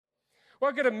Well,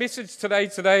 I've got a message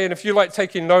today, and if you like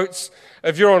taking notes,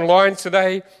 if you're online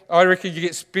today, I reckon you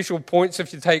get special points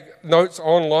if you take notes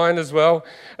online as well.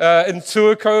 In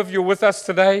Tuakau, if you're with us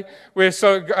today, we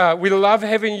love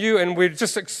having you, and we're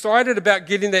just excited about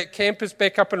getting that campus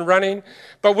back up and running.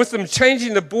 But with them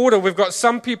changing the border, we've got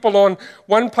some people on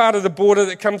one part of the border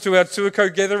that come to our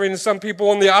Tuakau gathering, and some people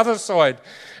on the other side.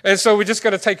 And so we're just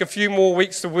going to take a few more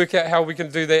weeks to work out how we can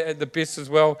do that at the best as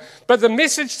well. But the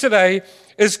message today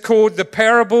is called The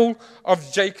Parable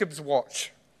of Jacob's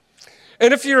Watch.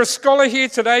 And if you're a scholar here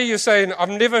today, you're saying, I've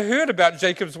never heard about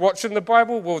Jacob's Watch in the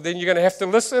Bible. Well, then you're going to have to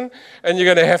listen, and you're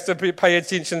going to have to pay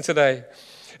attention today.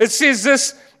 It says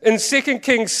this in 2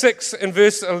 Kings 6 and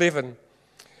verse 11.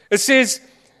 It says,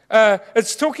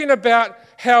 it's talking about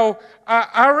how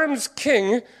Aram's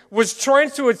king was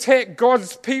trying to attack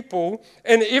God's people,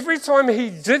 and every time he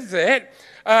did that,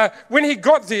 when he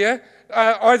got there,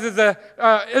 either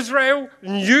Israel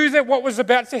knew that what was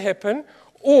about to happen,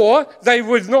 or they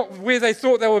were not where they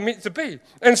thought they were meant to be.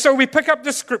 And so we pick up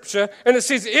the scripture, and it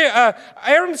says,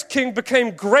 Aram's king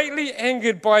became greatly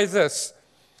angered by this.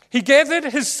 He gathered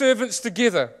his servants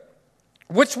together.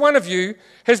 Which one of you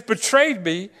has betrayed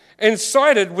me and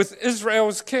sided with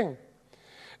Israel's king?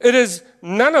 It is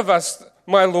none of us,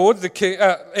 my lord, the king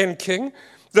and king.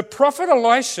 The prophet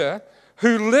Elisha,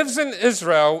 who lives in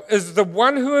Israel, is the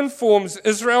one who informs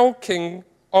Israel king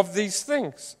of these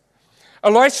things.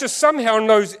 Elisha somehow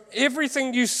knows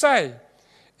everything you say,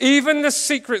 even the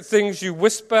secret things you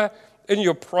whisper in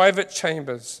your private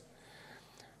chambers.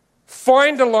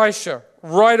 Find Elisha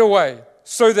right away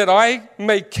so that I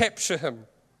may capture him.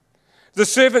 The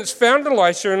servants found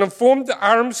Elisha and informed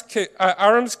Aram's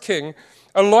king,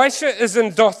 Elisha is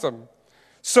in Dothan.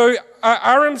 So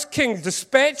Aram's king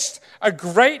dispatched a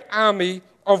great army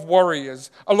of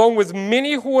warriors, along with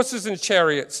many horses and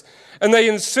chariots, and they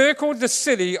encircled the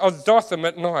city of Dothan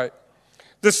at night.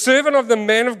 The servant of the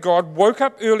man of God woke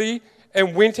up early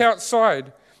and went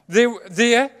outside.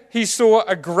 There he saw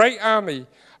a great army,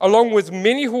 along with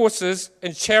many horses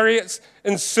and chariots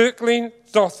encircling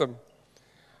Dothan.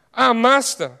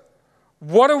 Master,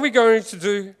 what are we going to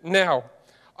do now?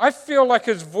 I feel like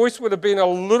his voice would have been a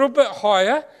little bit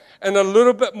higher and a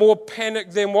little bit more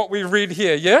panicked than what we read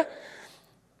here, yeah?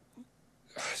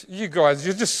 You guys,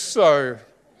 you're just so...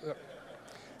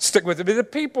 Stick with it. But the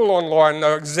people online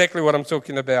know exactly what I'm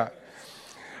talking about.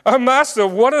 Master,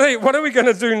 what are we going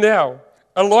to do now?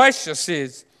 Elisha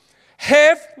says,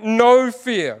 have no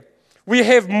fear. We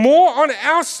have more on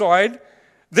our side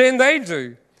than they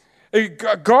do.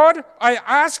 God, I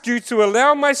ask you to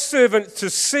allow my servant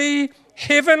to see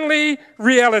heavenly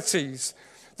realities.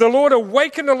 The Lord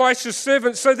awakened Elisha's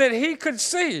servant so that he could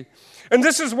see. And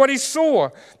this is what he saw.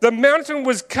 The mountain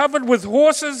was covered with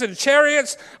horses and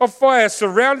chariots of fire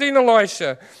surrounding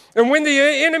Elisha. And when the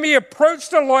enemy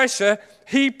approached Elisha,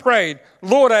 he prayed,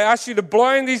 Lord, I ask you to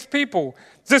blind these people,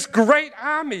 this great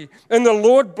army. And the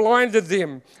Lord blinded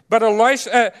them, but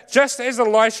Elisha, just as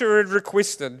Elisha had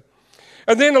requested.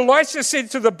 And then Elisha said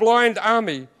to the blind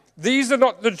army, these are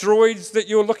not the droids that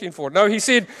you're looking for. No, he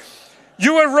said,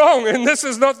 you are wrong, and this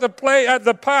is not the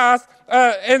path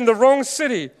and the wrong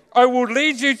city. I will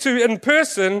lead you to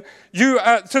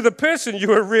the person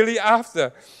you are really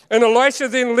after. And Elisha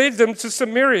then led them to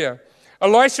Samaria.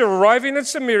 Elisha, arriving in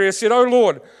Samaria, said, Oh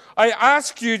Lord, I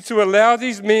ask you to allow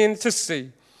these men to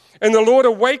see. And the Lord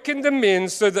awakened the men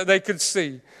so that they could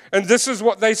see. And this is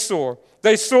what they saw.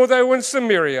 They saw they were in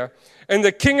Samaria, and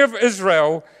the king of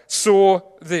Israel saw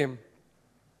them.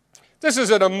 This is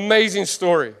an amazing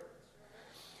story.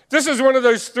 This is one of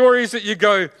those stories that you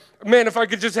go, man, if I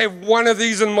could just have one of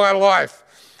these in my life,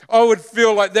 I would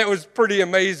feel like that was pretty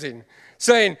amazing.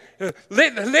 Saying,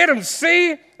 let them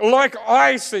see like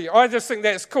I see. I just think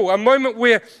that's cool. A moment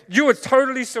where you are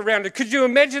totally surrounded. Could you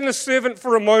imagine the servant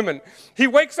for a moment? He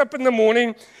wakes up in the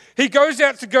morning. He goes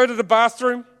out to go to the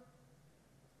bathroom.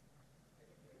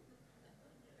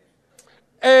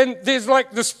 And there's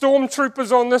like the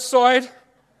stormtroopers on this side.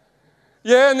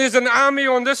 Yeah, and there's an army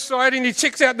on this side, and he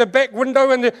checks out the back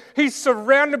window, and he's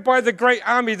surrounded by the great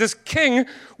army. This king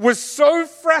was so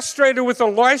frustrated with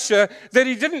Elisha that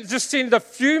he didn't just send a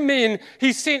few men,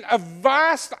 he sent a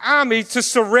vast army to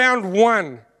surround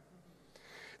one.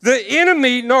 The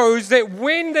enemy knows that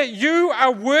when you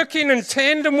are working in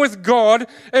tandem with God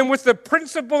and with the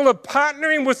principle of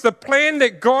partnering with the plan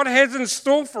that God has in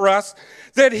store for us,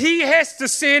 that he has to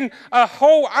send a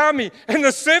whole army. And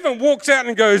the servant walks out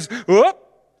and goes, whoop,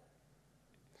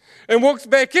 and walks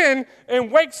back in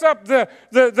and wakes up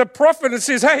the prophet and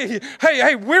says,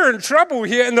 hey, we're in trouble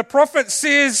here. And the prophet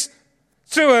says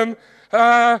to him,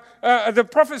 The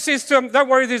prophet says to him, don't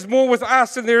worry, there's more with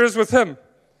us than there is with him.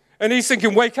 And he's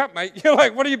thinking, wake up, mate. You're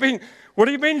like, what have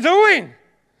you been doing?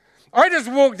 I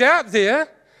just walked out there,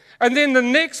 and then the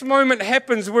next moment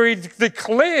happens where he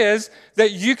declares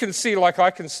that you can see like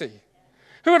I can see.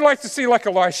 Who would like to see like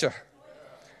Elisha?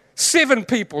 7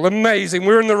 people, amazing.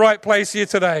 We're in the right place here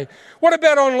today. What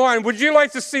about online? Would you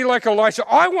like to see like Elisha?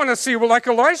 I want to see like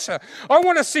Elisha. I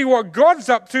want to see what God's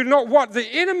up to, not what the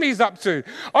enemy's up to.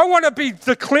 I want to be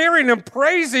declaring and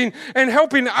praising and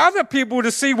helping other people to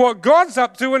see what God's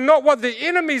up to and not what the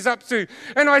enemy's up to.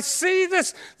 And I see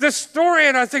this story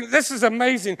and I think this is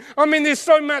amazing. I mean, there's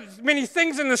so many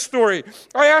things in this story.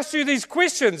 I ask you these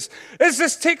questions. Is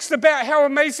this text about how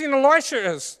amazing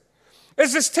Elisha is?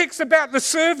 Is this text about the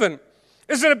servant?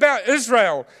 Is it about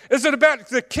Israel? Is it about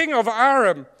the king of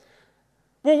Aram?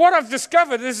 Well, what I've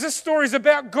discovered is this story is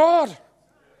about God.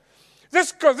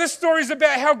 This story is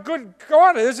about how good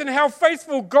God is and how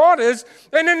faithful God is.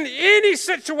 And in any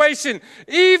situation,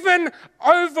 even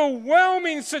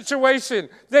overwhelming situation,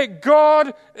 that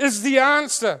God is the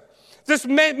answer. This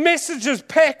message is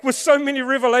packed with so many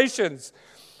revelations.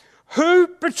 Who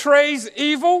betrays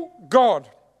evil? God.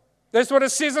 That's what it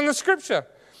says in the scripture.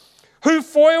 Who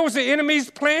foils the enemy's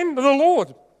plan? The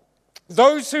Lord.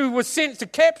 Those who were sent to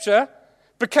capture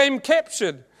became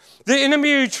captured. The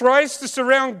enemy who tries to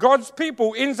surround God's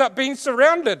people ends up being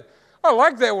surrounded. I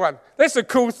like that one. That's a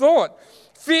cool thought.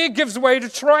 Fear gives way to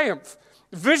triumph.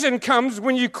 Vision comes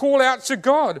when you call out to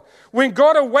God. When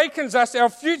God awakens us, our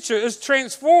future is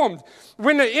transformed.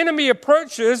 When the enemy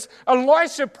approaches,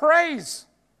 Elisha prays.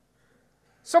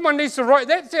 Someone needs to write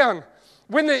that down.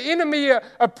 When the enemy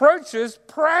approaches,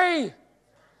 pray.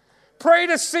 Pray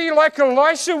to see like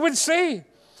Elisha would see.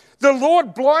 The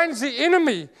Lord blinds the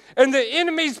enemy, and the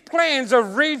enemy's plans are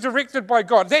redirected by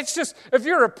God. That's just, if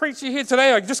you're a preacher here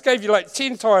today, I just gave you like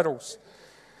 10 titles.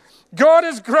 God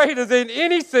is greater than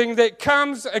anything that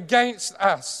comes against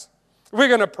us. We're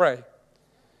going to pray.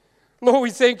 Lord,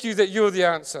 we thank you that you're the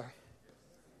answer.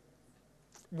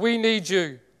 We need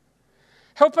you.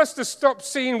 Help us to stop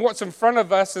seeing what's in front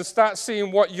of us and start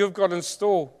seeing what you've got in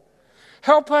store.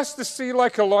 Help us to see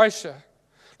like Elisha.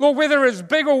 Lord, whether it's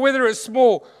big or whether it's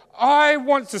small, I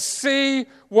want to see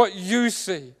what you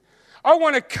see. I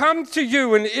want to come to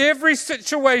you in every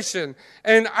situation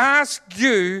and ask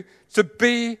you to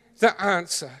be the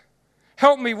answer.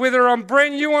 Help me, whether I'm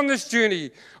brand new on this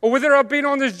journey or whether I've been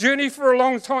on this journey for a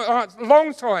long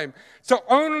time, to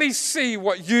only see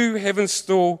what you have in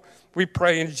store. We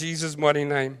pray in Jesus' mighty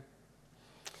name.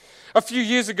 A few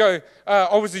years ago,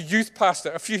 I was a youth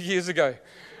pastor.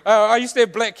 I used to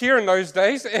have black hair in those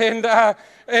days, and I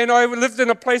lived in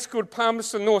a place called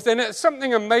Palmerston North. And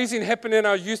something amazing happened in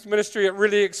our youth ministry. It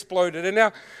really exploded. And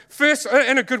our first,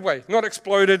 in a good way, not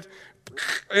exploded.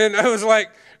 And it was like,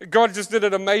 God just did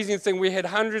an amazing thing. We had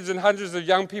hundreds and hundreds of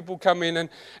young people come in. And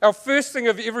our first thing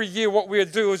of every year, what we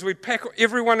would do is we'd pack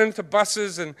everyone into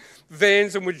buses and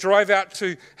vans and we'd drive out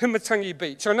to Himatangi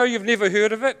Beach. I know you've never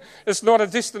heard of it. It's not a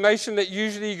destination that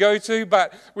usually you go to,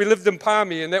 but we lived in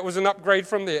Palmy and that was an upgrade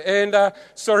from there. And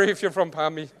sorry if you're from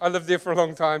Palmy. I lived there for a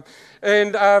long time.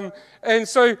 And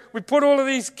so we put all of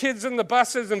these kids in the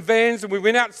buses and vans and we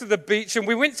went out to the beach and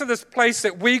we went to this place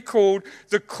that we called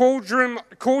the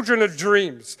Cauldron of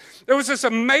Dreams. It was this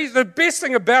amazing, the best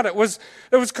thing about it was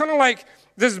kind of like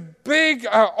this big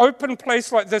open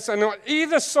place like this, and on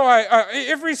either side,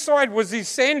 every side was these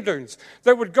sand dunes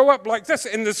that would go up like this,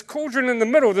 and this cauldron in the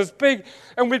middle, this big,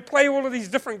 and we'd play all of these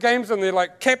different games on there,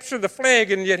 like capture the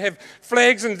flag, and you'd have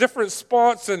flags in different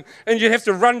spots, and you'd have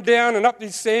to run down and up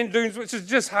these sand dunes, which is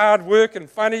just hard work and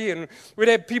funny, and we'd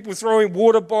have people throwing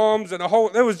water bombs, and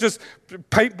there was just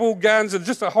paintball guns, and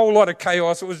just a whole lot of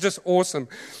chaos. It was just awesome.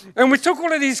 And we took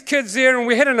all of these kids there, and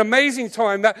we had an amazing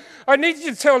time. But I need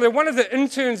you to tell that one of the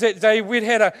interns that day, we'd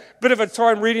had a bit of a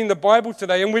time reading the Bible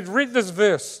today, and we'd read this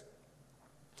verse.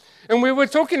 And we were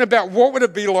talking about what would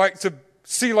it be like to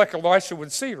see like Elisha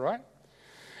would see, right?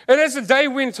 And as the day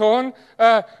went on,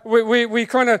 we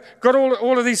kind of got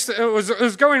all of these. It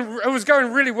was going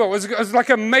really well. It was like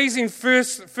amazing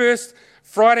first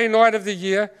Friday night of the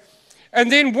year. And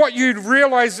then what you'd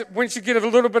realize once you get a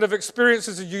little bit of experience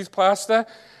as a youth pastor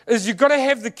is you've got to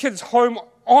have the kids home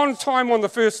on time on the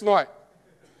first night.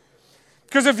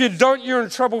 Because if you don't, you're in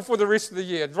trouble for the rest of the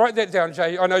year. Write that down,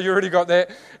 Jay. I know you already got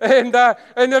that. And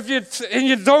if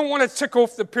you don't want to tick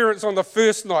off the parents on the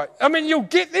first night. I mean, you'll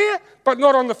get there, but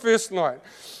not on the first night.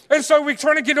 And so we're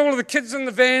trying to get all of the kids in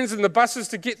the vans and the buses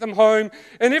to get them home,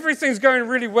 and everything's going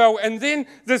really well. And then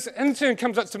this intern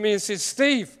comes up to me and says,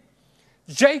 Steve,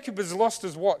 Jacob has lost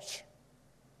his watch.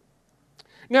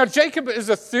 Now, Jacob is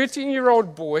a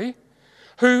 13-year-old boy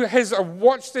who has a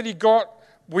watch that he got,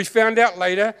 we found out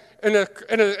later, in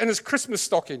his Christmas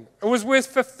stocking. It was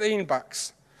worth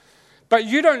 $15. But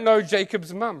you don't know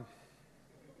Jacob's mum.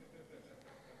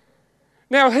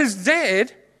 Now, his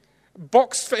dad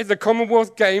boxed at the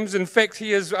Commonwealth Games. In fact,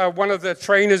 he is one of the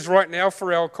trainers right now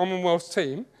for our Commonwealth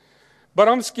team. But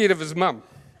I'm scared of his mum.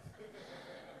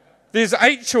 There's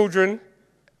 8 children,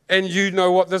 and you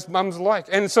know what this mum's like.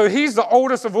 And so he's the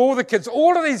oldest of all the kids.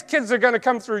 All of these kids are going to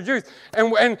come through youth.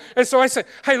 And so I said,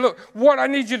 hey, look, what I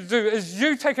need you to do is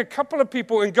you take a couple of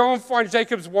people and go and find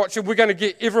Jacob's watch, and we're going to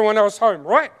get everyone else home,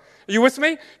 right? Are you with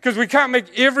me? Because we can't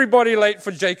make everybody late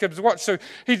for Jacob's watch. So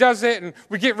he does that, and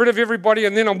we get rid of everybody.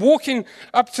 And then I'm walking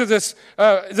up to this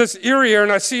area,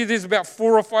 and I see there's about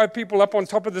 4 or 5 people up on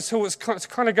top of this hill. It's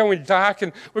kind of going dark,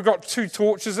 and we've got 2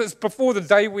 torches. It's before the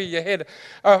day where you had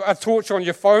a torch on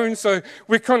your phone. So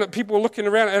we're kind of people looking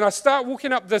around, and I start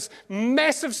walking up this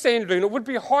massive sand dune. It would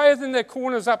be higher than the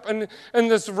corners up in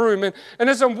this room. And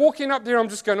as I'm walking up there, I'm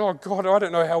just going, oh, God, I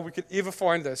don't know how we could ever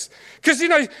find this. Because,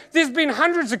 there's been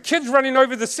hundreds of kids running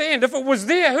over the sand. If it was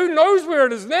there, who knows where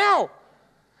it is now?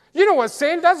 You know what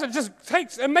sand does?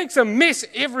 It makes a mess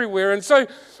everywhere. And so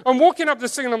I'm walking up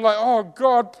this thing and I'm like, oh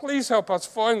God, please help us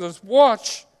find this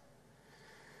watch.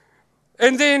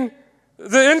 And then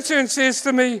the intern says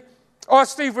to me, oh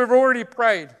Steve, we've already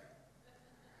prayed.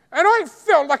 And I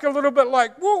felt like a little bit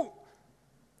like, well,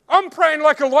 I'm praying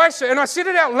like Elisha, and I said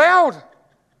it out loud.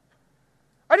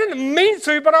 I didn't mean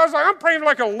to, but I was like, I'm praying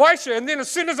like Elisha. And then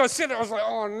as soon as I said it, I was like,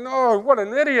 oh no, what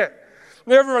an idiot.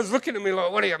 And everyone's looking at me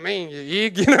like, what do you mean, you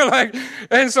egg?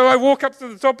 And so I walk up to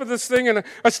the top of this thing, and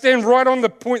I stand right on the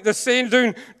point. The sand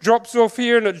dune drops off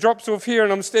here, and it drops off here,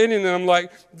 and I'm standing there, and I'm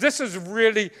like,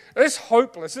 it's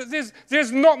hopeless.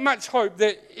 There's not much hope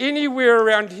that anywhere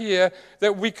around here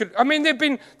that we could,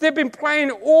 they've been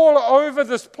playing all over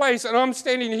this place, and I'm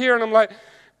standing here, and I'm like,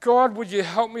 God, would you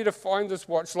help me to find this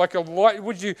watch like a light?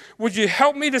 Would you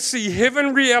help me to see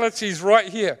heaven realities right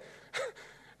here?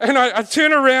 And I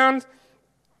turn around,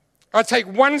 I take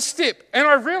one step, and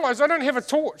I realize I don't have a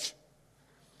torch.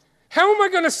 How am I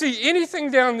going to see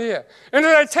anything down there? And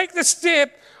then I take the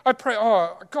step, I pray,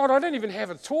 oh, God, I don't even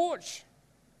have a torch.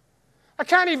 I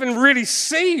can't even really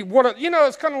see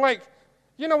it's kind of like,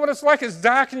 you know what it's like? It's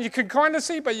dark and you can kind of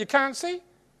see, but you can't see.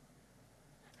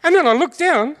 And then I look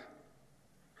down,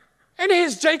 and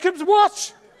here's Jacob's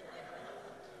watch.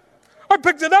 I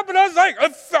picked it up and I was like,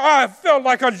 I felt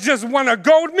like I just won a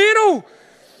gold medal.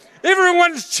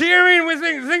 Everyone's cheering. We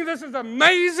think this is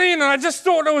amazing. And I just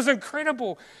thought it was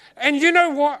incredible. And you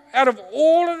know what? Out of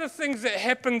all of the things that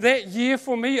happened that year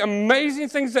for me, amazing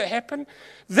things that happened,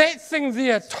 that thing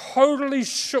there totally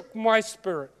shook my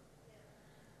spirit.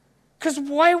 Because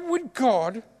why would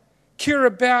God care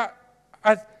about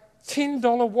a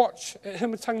 $10 watch at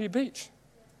Himatangi Beach?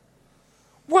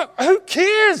 What? Who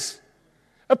cares?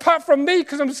 Apart from me,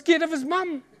 because I'm scared of his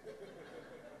mum.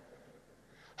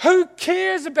 Who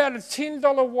cares about a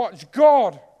 $10 watch?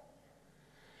 God.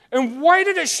 And why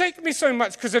did it shake me so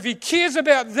much? Because if he cares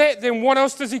about that, then what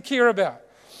else does he care about?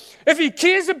 If he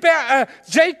cares about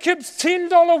Jacob's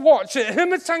 $10 watch at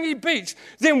Himatangi Beach,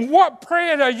 then what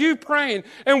prayer are you praying?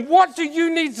 And what do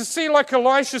you need to see like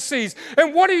Elisha sees?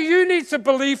 And what do you need to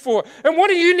believe for? And what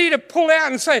do you need to pull out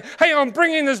and say, hey, I'm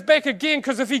bringing this back again?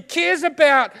 Because if he cares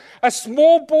about a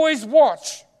small boy's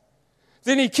watch,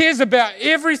 then he cares about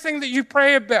everything that you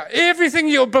pray about, everything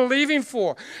you're believing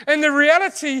for. And the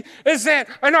reality is that,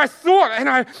 and I thought, and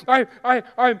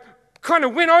I kind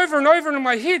of went over and over in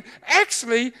my head,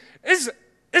 actually, is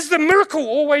the miracle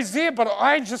always there, but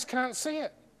I just can't see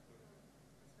it?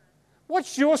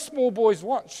 What's your small boy's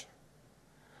watch?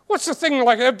 What's the thing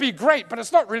like, it'd be great, but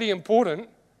it's not really important.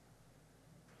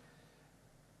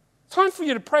 Time for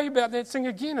you to pray about that thing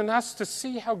again and ask to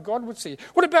see how God would see it.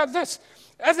 What about this?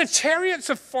 Are the chariots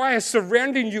of fire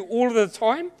surrounding you all of the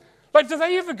time? Like, do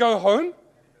they ever go home?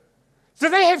 Do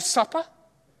they have supper?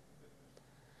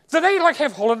 Do they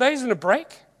have holidays and a break?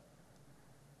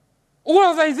 Or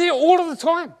are they there all of the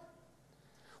time?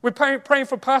 We're praying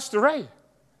for Pastor Ray.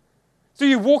 Do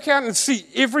you walk out and see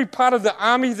every part of the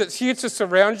army that's here to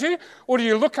surround you? Or do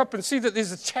you look up and see that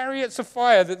there's a chariots of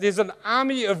fire, that there's an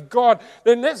army of God,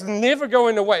 then that's never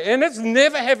going away, and it's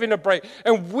never having a break.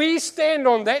 And we stand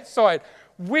on that side.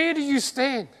 Where do you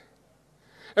stand?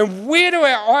 And where do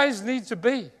our eyes need to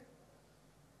be?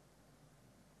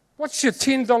 What's your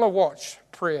 $10 watch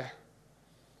prayer?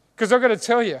 Because I've got to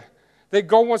tell you that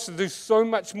God wants to do so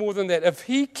much more than that. If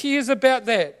he cares about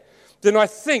that, then I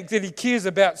think that he cares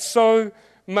about so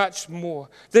much more.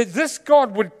 That this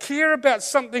God would care about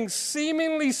something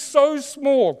seemingly so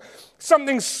small,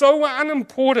 something so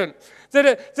unimportant, That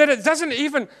it doesn't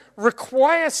even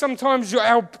require sometimes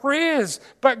our prayers,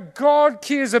 but God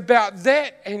cares about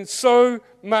that and so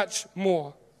much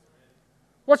more.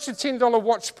 What's your $10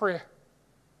 watch prayer?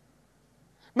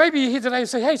 Maybe you're here today and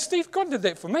say, hey, Steve, God did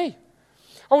that for me.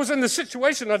 I was in this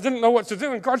situation, I didn't know what to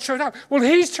do, and God showed up. Well,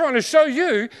 He's trying to show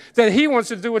you that He wants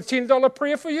to do a $10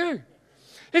 prayer for you.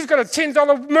 He's got a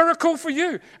 $10 miracle for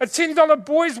you, a $10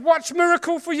 boys watch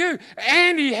miracle for you,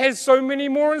 and He has so many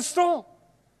more in store.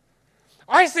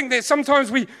 I think that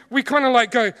sometimes we kind of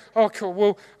like go, oh,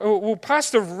 cool, well,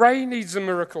 Pastor Ray needs a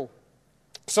miracle,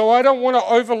 so I don't want to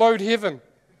overload heaven.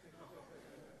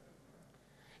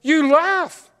 You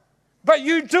laugh, but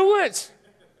you do it.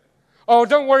 Oh,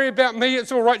 don't worry about me,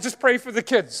 it's all right, just pray for the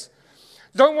kids.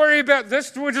 Don't worry about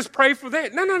this, we'll just pray for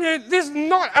that. No, there's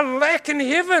not a lack in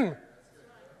heaven.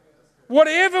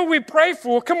 Whatever we pray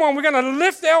for, come on, we're going to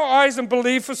lift our eyes and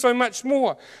believe for so much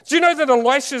more. Do you know that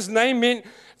Elisha's name meant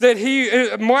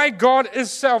that my God is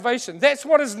salvation? That's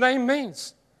what his name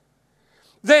means.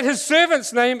 That his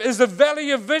servant's name is the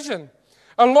Valley of Vision.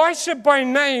 Elisha by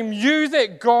name knew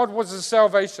that God was his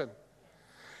salvation.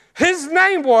 His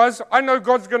name was, I know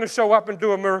God's going to show up and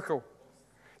do a miracle.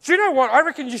 Do you know what? I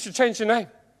reckon you should change your name.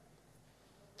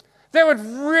 That would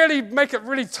really make it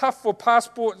really tough for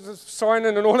passport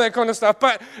signing and all that kind of stuff.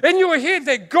 But in your head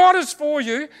that God is for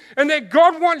you and that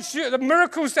God wants the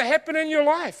miracles to happen in your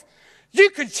life. You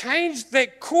could change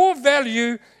that core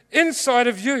value inside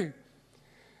of you.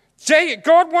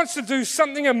 God wants to do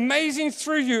something amazing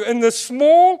through you in the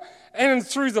small and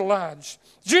through the large.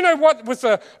 Do you know what with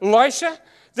Elisha?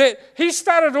 That he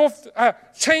started off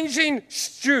changing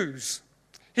stews.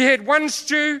 He had one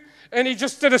stew and he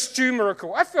just did a stew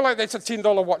miracle. I feel like that's a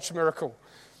 $10 watch miracle.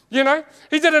 You know,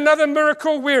 he did another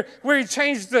miracle where he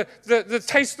changed the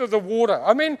taste of the water.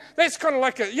 I mean, that's kind of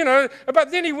like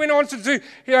but then he went on to do,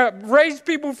 raise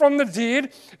people from the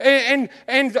dead and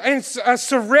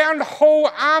surround whole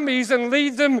armies and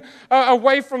lead them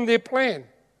away from their plan.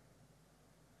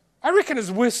 I reckon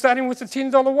it's worth starting with a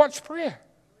 $10 watch prayer.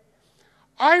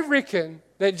 I reckon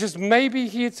that just maybe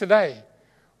here today,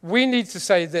 we need to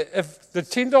say that if the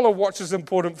 $10 watch is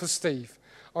important for Steve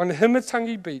on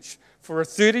Himatangi Beach for a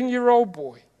 13-year-old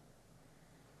boy,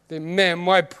 then man,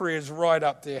 my prayer's right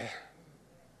up there.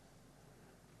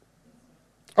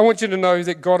 I want you to know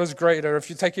that God is greater. If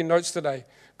you're taking notes today,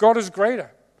 God is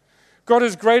greater. God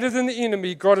is greater than the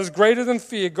enemy. God is greater than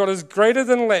fear. God is greater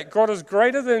than lack. God is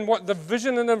greater than what the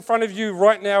vision in front of you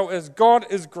right now is. God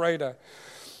is greater.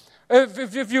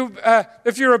 If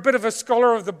you're a bit of a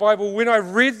scholar of the Bible, when I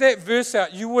read that verse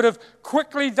out, you would have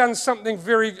quickly done something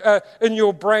very in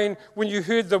your brain when you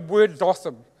heard the word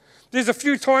Dothan. There's a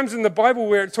few times in the Bible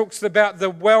where it talks about the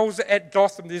wells at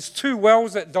Dothan. There's 2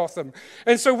 wells at Dothan.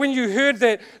 And so when you heard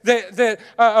that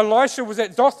Elisha was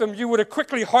at Dothan, you would have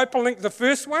quickly hyperlinked the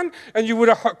first one, and you would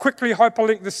have quickly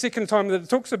hyperlinked the second time that it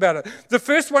talks about it. The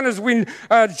first one is when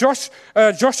Joseph,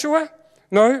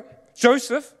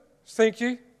 thank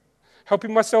you,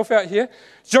 helping myself out here.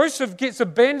 Joseph gets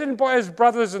abandoned by his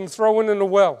brothers and thrown in a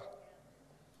well.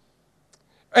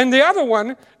 And the other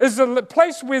one is the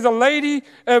place where the lady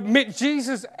met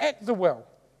Jesus at the well.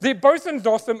 They're both in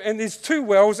Dothan, and there's 2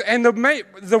 wells, and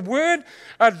the word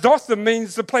Dothan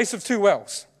means the place of 2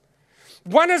 wells.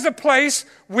 One is a place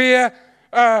where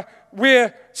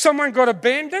someone got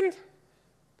abandoned,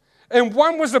 and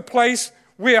one was a place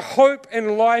where hope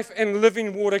and life and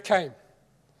living water came.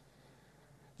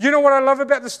 You know what I love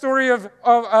about the story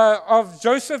of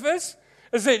Joseph is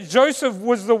that Joseph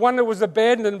was the one that was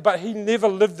abandoned, but he never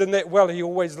lived in that well. He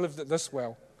always lived at this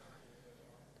well.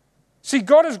 See,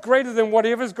 God is greater than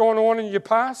whatever's gone on in your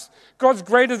past. God's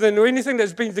greater than anything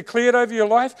that's been declared over your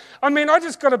life. I mean, I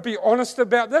just got to be honest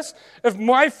about this. If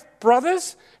my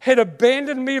brothers had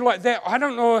abandoned me like that, I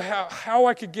don't know how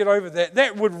I could get over that.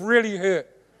 That would really hurt.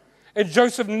 And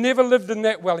Joseph never lived in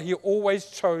that well. He always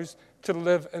chose to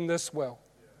live in this well.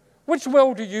 Which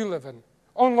well do you live in?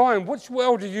 Online, which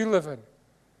well do you live in?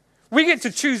 We get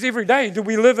to choose every day. Do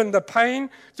we live in the pain?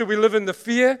 Do we live in the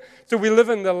fear? Do we live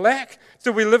in the lack?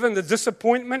 Do we live in the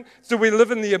disappointment? Do we live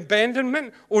in the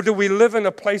abandonment? Or do we live in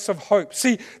a place of hope?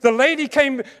 See, the lady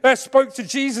spoke to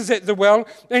Jesus at the well,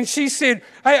 and she said,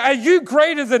 hey, are you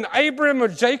greater than Abraham or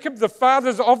Jacob, the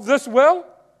fathers of this well?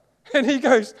 And he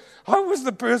goes, I was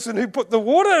the person who put the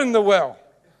water in the well.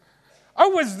 I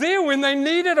was there when they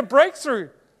needed a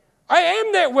breakthrough. I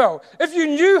am that well. If you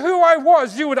knew who I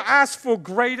was, you would ask for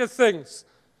greater things.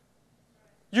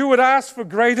 You would ask for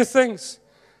greater things.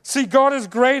 See, God is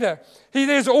greater.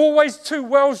 There's always 2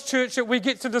 wells, church, that we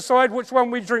get to decide which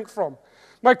one we drink from.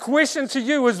 My question to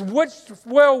you is, which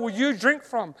well will you drink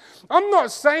from? I'm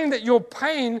not saying that your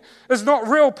pain is not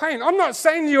real pain. I'm not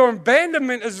saying your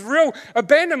abandonment is real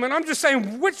abandonment. I'm just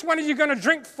saying, which one are you going to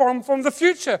drink from the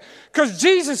future? Because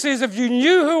Jesus says, if you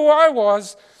knew who I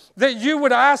was, that you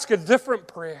would ask a different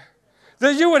prayer,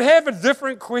 that you would have a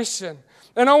different question.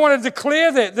 And I want to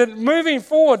declare that moving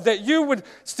forward, that you would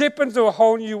step into a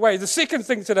whole new way. The second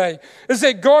thing today is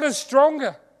that God is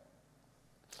stronger.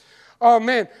 Oh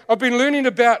man, I've been learning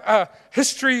about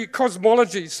history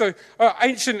cosmology, so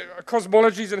ancient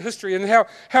cosmologies in history, and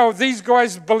how these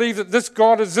guys believe that this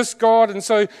God is this God, and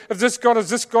so if this God is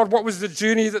this God, what was the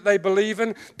journey that they believe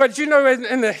in? But you know,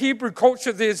 in the Hebrew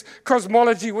culture, there's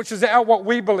cosmology, which is what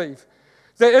we believe.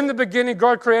 That in the beginning,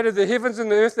 God created the heavens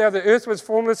and the earth. Now the earth was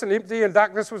formless and empty, and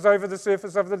darkness was over the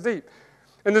surface of the deep.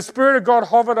 And the Spirit of God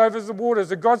hovered over the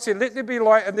waters, and God said, let there be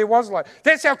light, and there was light.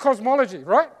 That's our cosmology,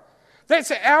 right?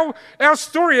 That's our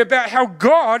story about how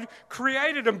God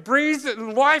created and breathed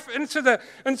life into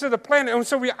the planet. And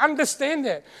so we understand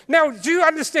that. Now, do you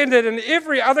understand that in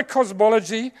every other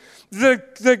cosmology,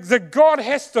 the God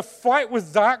has to fight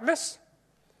with darkness?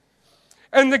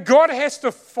 And the God has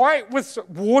to fight with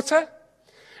water?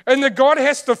 And the God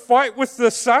has to fight with the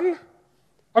sun?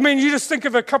 I mean, you just think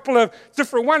of a couple of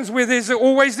different ones where there's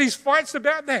always these fights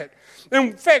about that.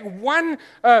 In fact, one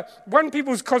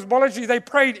people's cosmology, they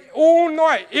prayed all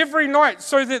night, every night,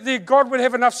 so that their God would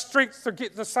have enough strength to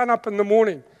get the sun up in the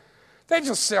morning. That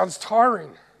just sounds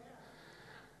tiring.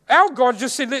 Our God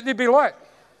just said, let there be light.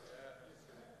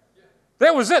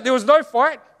 That was it. There was no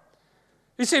fight.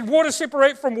 He said, water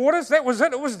separate from waters. That was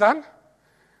it. It was done.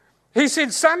 He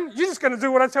said, sun, you're just going to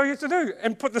do what I tell you to do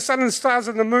and put the sun and the stars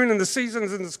and the moon and the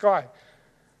seasons in the sky.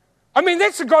 I mean,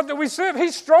 that's the God that we serve.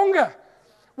 He's stronger.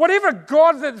 Whatever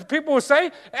God that people will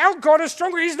say, our God is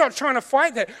stronger. He's not trying to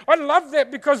fight that. I love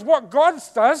that because what God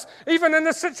does, even in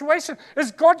this situation,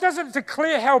 is God doesn't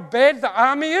declare how bad the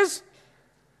army is.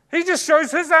 He just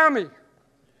shows his army.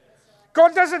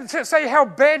 God doesn't say how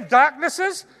bad darkness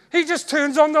is. He just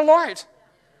turns on the light.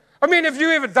 I mean, have you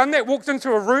ever done that, walked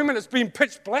into a room and it's been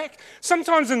pitch black?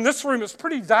 Sometimes in this room it's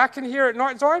pretty dark in here at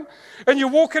night time, and you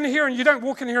walk in here and you don't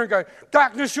walk in here and go,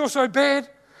 darkness, you're so bad.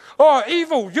 Oh,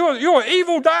 evil, you're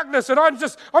evil darkness, and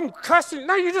I'm cussing.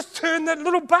 No, you just turn that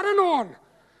little button on,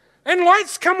 and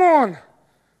lights come on.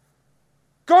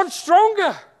 God's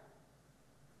stronger.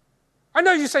 I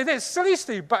know you say that's silly,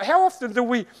 Steve, but how often do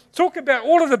we talk about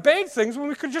all of the bad things when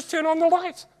we could just turn on the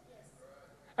light?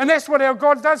 And that's what our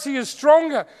God does. He is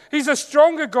stronger. He's a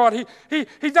stronger God.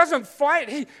 He doesn't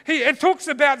fight. It talks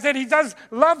about that he does,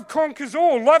 love conquers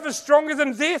all. Love is stronger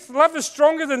than death. Love is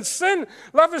stronger than sin.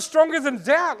 Love is stronger than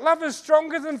doubt. Love is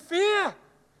stronger than fear.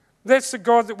 That's the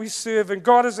God that we serve. And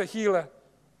God is a healer.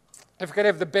 If we could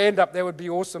have the band up, that would be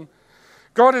awesome.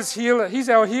 God is healer. He's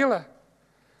our healer.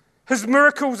 His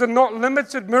miracles are not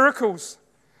limited miracles.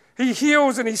 He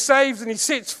heals and he saves and he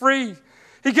sets free.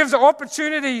 He gives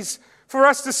opportunities for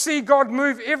us to see God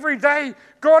move every day.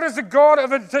 God is a God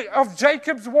of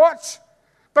Jacob's watch,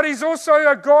 but he's also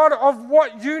a God of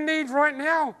what you need right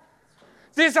now.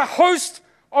 There's a host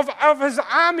of his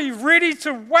army ready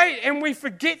to wait, and we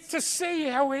forget to see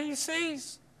how he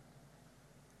sees.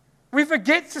 We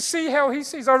forget to see how he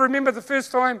sees. I remember the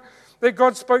first time that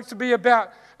God spoke to me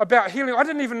about healing. I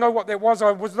didn't even know what that was. I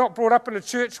was not brought up in a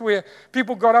church where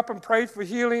people got up and prayed for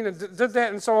healing and did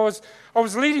that. And so I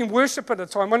was leading worship at the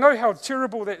time. I know how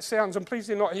terrible that sounds, and please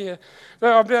they're not here.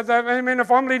 I mean, if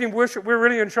I'm leading worship, we're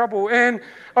really in trouble. And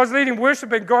I was leading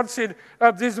worship, and God said,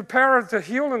 there's a power to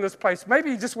heal in this place. Maybe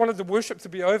he just wanted the worship to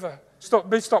be over.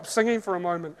 Stop singing for a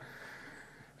moment.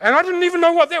 And I didn't even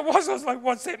know what that was. I was like,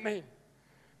 what's that mean?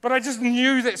 But I just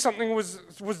knew that something was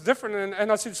different.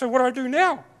 And I said, so what do I do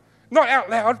now? Not out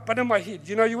loud, but in my head.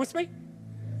 You with me?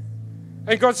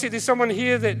 And God said, there's someone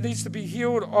here that needs to be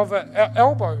healed of an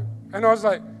elbow. And I was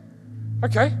like,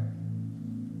 okay.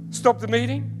 Stopped the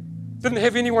meeting. Didn't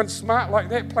have anyone smart like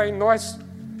that playing nice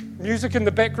music in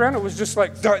the background. It was just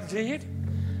like dead.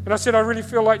 And I said, I really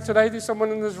feel like today there's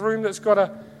someone in this room that's got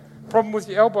a problem with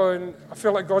your elbow, and I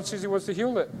feel like God says he wants to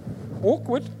heal it.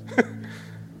 Awkward.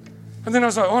 And then I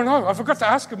was like, oh no, I forgot to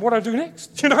ask him what I do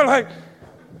next.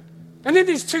 And then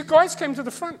these two guys came to the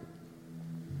front.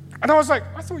 And I was like,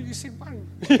 I thought you said one.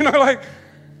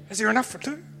 Is there enough for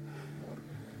two?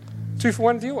 2 for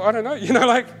 1 deal? I don't know. And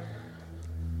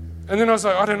then I was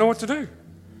like, I don't know what to do.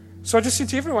 So I just said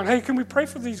to everyone, hey, can we pray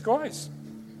for these guys?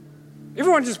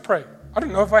 Everyone just pray. I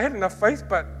don't know if I had enough faith,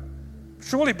 but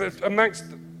surely amongst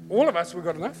all of us, we've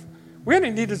got enough. We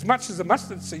only need as much as a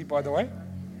mustard seed, by the way.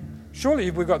 Surely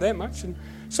we got that much. And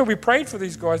so we prayed for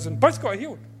these guys, and both got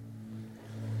healed.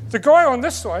 The guy on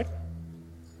this side,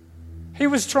 He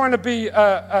was trying to be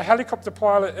a helicopter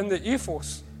pilot in the Air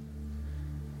Force.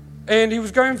 And he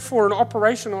was going for an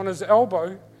operation on his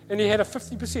elbow, and he had a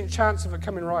 50% chance of it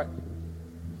coming right.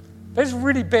 That's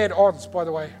really bad odds, by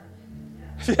the way.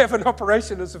 If you have an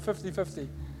operation, it's a 50-50.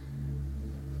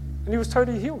 And he was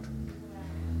totally healed.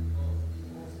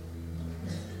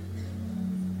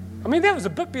 I mean, that was a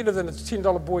bit better than a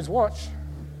 $10 boy's watch.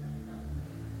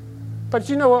 But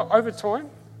you know what? Over time,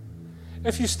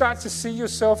 if you start to see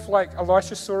yourself like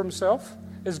Elisha saw himself,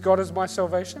 as God is my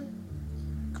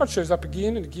salvation, God shows up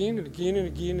again and again and again and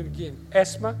again and again.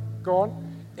 Asthma,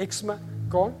 gone. Eczema,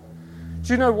 gone.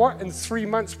 Do you know what? In 3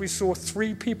 months, we saw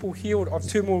 3 people healed of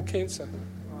terminal cancer.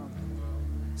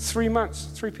 3 months,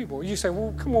 3 people. You say,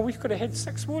 well, come on, we could have had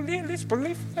 6. Well, yeah, let's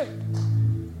believe that.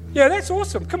 Yeah, that's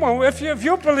awesome. Come on, if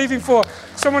you're believing for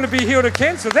someone to be healed of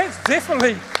cancer, that's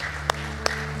definitely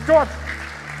God.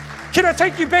 Can I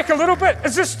take you back a little bit?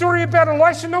 Is this story about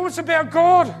Elisha? No, it's about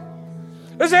God.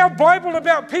 Is our Bible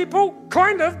about people?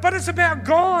 Kind of, but it's about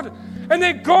God. And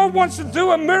that God wants to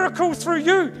do a miracle through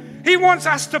you. He wants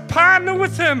us to partner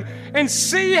with Him and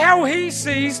see how He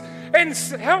sees and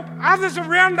help others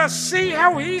around us see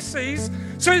how He sees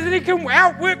so that He can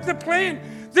outwork the plan.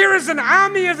 There is an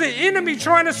army of the enemy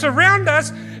trying to surround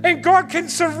us, and God can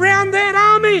surround that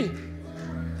army.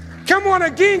 Come on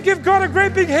again, give God a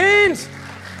great big hand.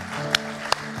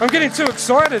 I'm getting too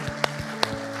excited.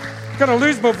 I'm going to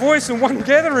lose my voice in one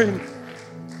gathering.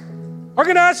 I'm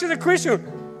going to ask you the question,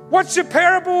 what's your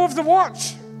parable of the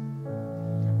watch?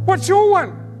 What's your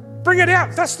one? Bring it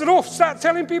out, dust it off, start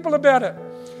telling people about it.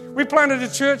 We planted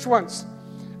a church once,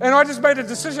 and I just made a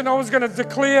decision I was going to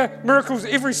declare miracles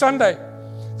every Sunday.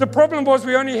 The problem was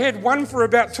we only had one for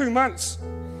about 2 months.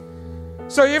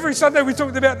 So every Sunday we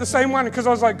talked about the same one because I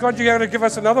was like, God, you're going to give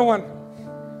us another one.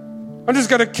 I'm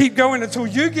just going to keep going until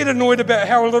you get annoyed about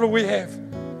how little we have.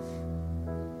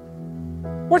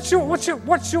 What's your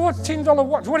 $10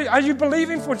 watch? What are you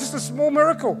believing for? Just a small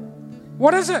miracle.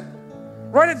 What is it?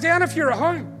 Write it down if you're at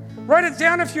home. Write it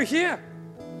down if you're here.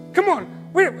 Come on.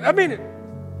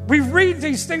 We read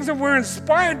these things and we're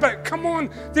inspired, but come on,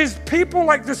 there's people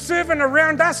like the servant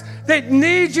around us that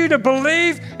need you to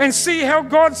believe and see how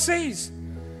God sees.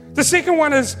 The second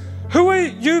one is, who are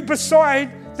you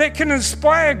beside that can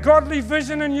inspire godly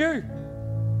vision in you?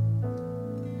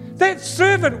 That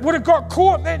servant would have got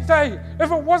caught that day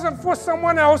if it wasn't for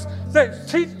someone else that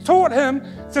taught him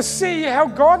to see how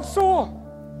God saw.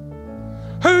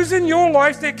 Who's in your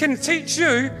life that can teach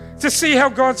you to see how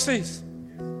God sees?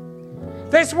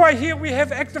 That's why here we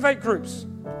have activate groups.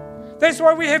 That's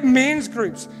why we have men's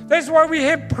groups. That's why we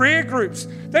have prayer groups.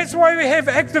 That's why we have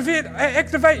activate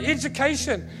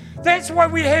education. That's why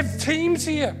we have teams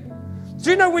here. Do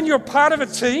you know when you're part of a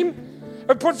team,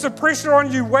 it puts the pressure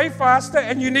on you way faster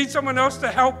and you need someone else to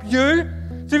help you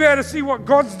to be able to see what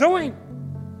God's doing.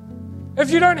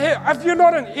 If you're not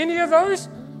in any of those,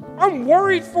 I'm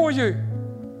worried for you.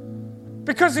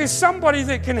 Because there's somebody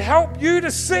that can help you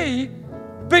to see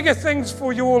bigger things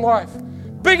for your life,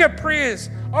 bigger prayers.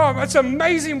 Oh, it's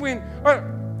amazing when,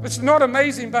 it's not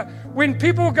amazing, but when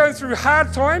people go through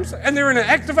hard times and they're in an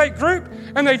activate group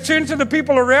and they turn to the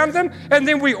people around them and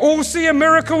then we all see a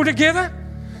miracle together.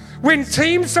 When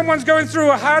someone's going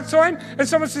through a hard time and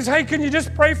someone says, hey, can you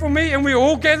just pray for me? And we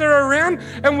all gather around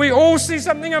and we all see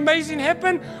something amazing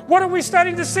happen. What are we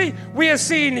starting to see? We are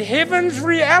seeing heaven's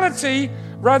reality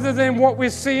rather than what we're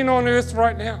seeing on earth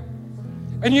right now.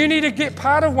 And you need to get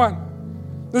part of one.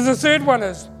 The third one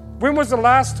is, when was the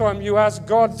last time you asked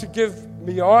God to give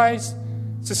me eyes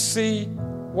to see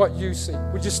what you see?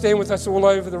 Would you stand with us all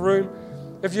over the room?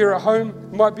 If you're at home,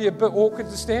 it might be a bit awkward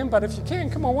to stand, but if you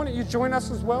can, come on, why don't you join us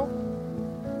as well?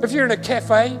 If you're in a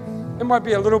cafe, it might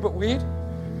be a little bit weird.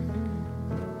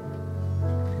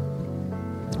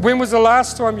 When was the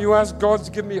last time you asked God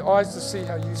to give me eyes to see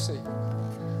how you see?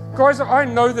 Guys, I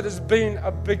know that it's been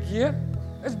a big year.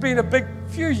 It's been a big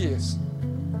few years.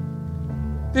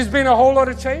 There's been a whole lot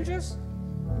of changes.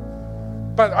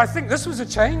 But I think this was a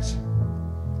change.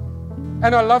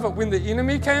 And I love it. When the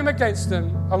enemy came against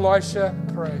him, Elisha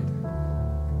prayed.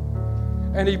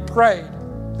 And he prayed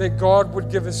that God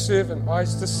would give his servant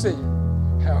eyes to see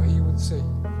how he would see.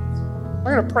 I'm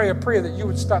going to pray a prayer that you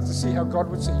would start to see how God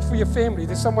would see. For your family,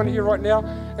 there's someone here right now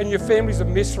and your family's a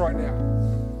mess right now.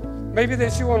 Maybe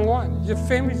that's you online. Your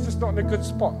family's just not in a good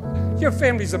spot. Your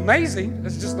family's amazing,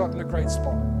 it's just not in a great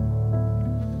spot.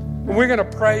 And we're going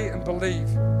to pray and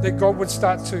believe that God would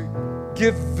start to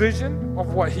give vision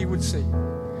of what he would see.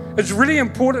 It's really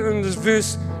important in this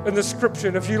verse, in the scripture.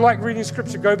 And if you like reading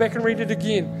scripture, go back and read it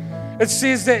again. It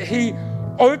says that he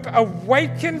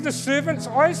awakened the servant's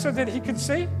eyes so that he could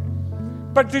see.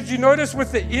 But did you notice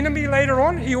with the enemy later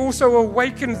on, he also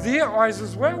awakened their eyes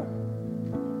as well?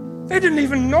 They didn't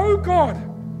even know God.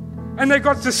 And they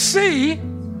got to see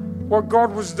what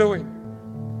God was doing.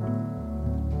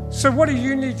 So what do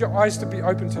you need your eyes to be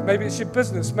open to? Maybe it's your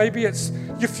business. Maybe it's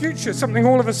your future. Something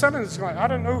all of a sudden it's like, I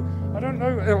don't know.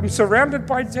 I'm surrounded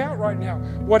by doubt right now.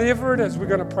 Whatever it is, we're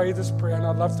going to pray this prayer, and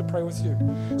I'd love to pray with you.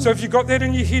 So if you got that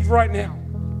in your head right now,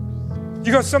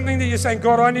 you got something that you're saying,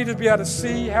 God, I need to be able to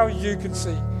see how you can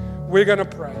see. We're going to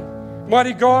pray.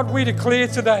 Mighty God, we declare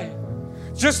today,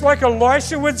 just like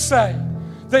Elisha would say,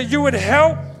 that you would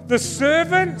help the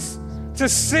servants to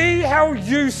see how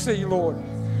you see, Lord.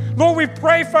 Lord, we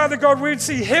pray, Father God, we would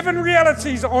see heaven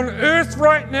realities on earth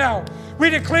right now. We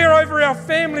declare over our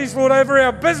families, Lord, over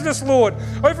our business, Lord,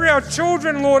 over our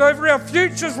children, Lord, over our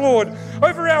futures, Lord,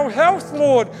 over our health,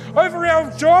 Lord, over our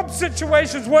job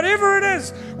situations, whatever it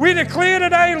is, we declare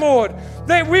today, Lord,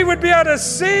 that we would be able to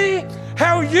see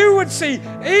how you would see,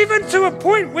 even to a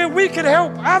point where we could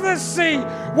help others see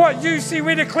what you see.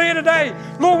 We declare today,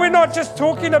 Lord, we're not just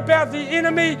talking about the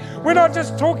enemy. We're not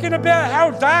just talking about how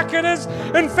dark it is.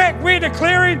 In fact, we're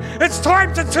declaring it's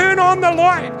time to turn on the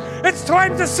light. It's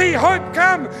time to see hope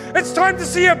come. It's time to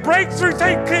see a breakthrough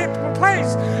take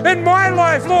place in my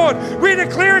life, Lord. We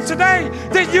declare today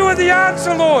that you are the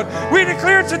answer, Lord. We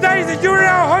declare today that you are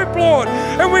our hope, Lord.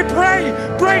 And we pray,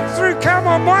 breakthrough come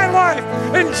on my life.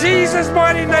 In Jesus'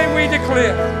 mighty name we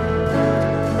declare.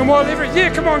 And while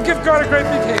come on, give God a great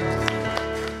big hand.